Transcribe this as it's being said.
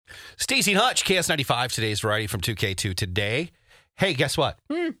Stacey Hutch, KS95, today's variety from 2K2 today. Hey, guess what?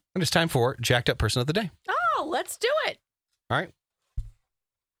 And it's time for Jacked Up Person of the Day. Oh, let's do it. All right.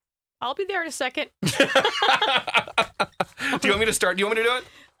 I'll be there in a second. Do you want me to start? Do you want me to do it?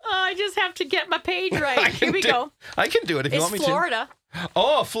 I just have to get my page right. Here we go. I can do it if you It's want me Florida. to.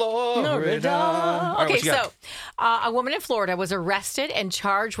 Oh, Florida. All right, Okay, what you got? so a woman in Florida was arrested and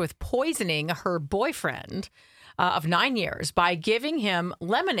charged with poisoning her boyfriend of 9 years by giving him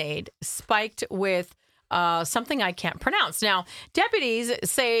lemonade spiked with something I can't pronounce. Now, deputies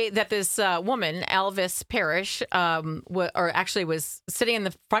say that this woman, Elvis Parrish, was sitting in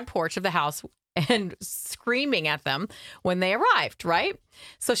the front porch of the house and screaming at them when they arrived, right?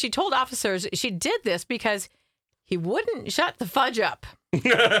 So she told officers she did this because he wouldn't shut the fudge up.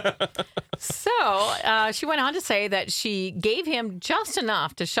 So she went on to say that she gave him just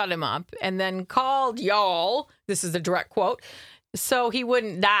enough to shut him up and then called y'all, this is the direct quote, so he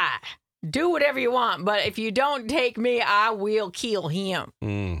wouldn't die. Do whatever you want, but if you don't take me, I will kill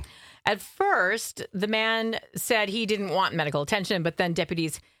him. At first, the man said he didn't want medical attention, but then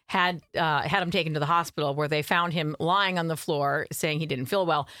deputies had him taken to the hospital where they found him lying on the floor saying he didn't feel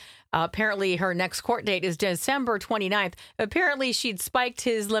well. Apparently, her next court date is December 29th. Apparently, she'd spiked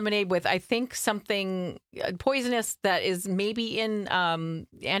his lemonade with, I think, something poisonous that is maybe in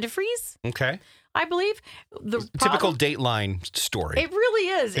antifreeze. Okay. I believe. Typical Dateline story. It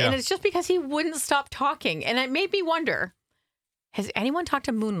really is. Yeah. And it's just because he wouldn't stop talking. And it made me wonder, has anyone talked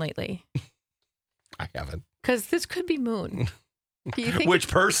to Moon lately? I haven't. Because this could be Moon. Do you think Which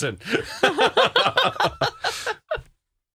person?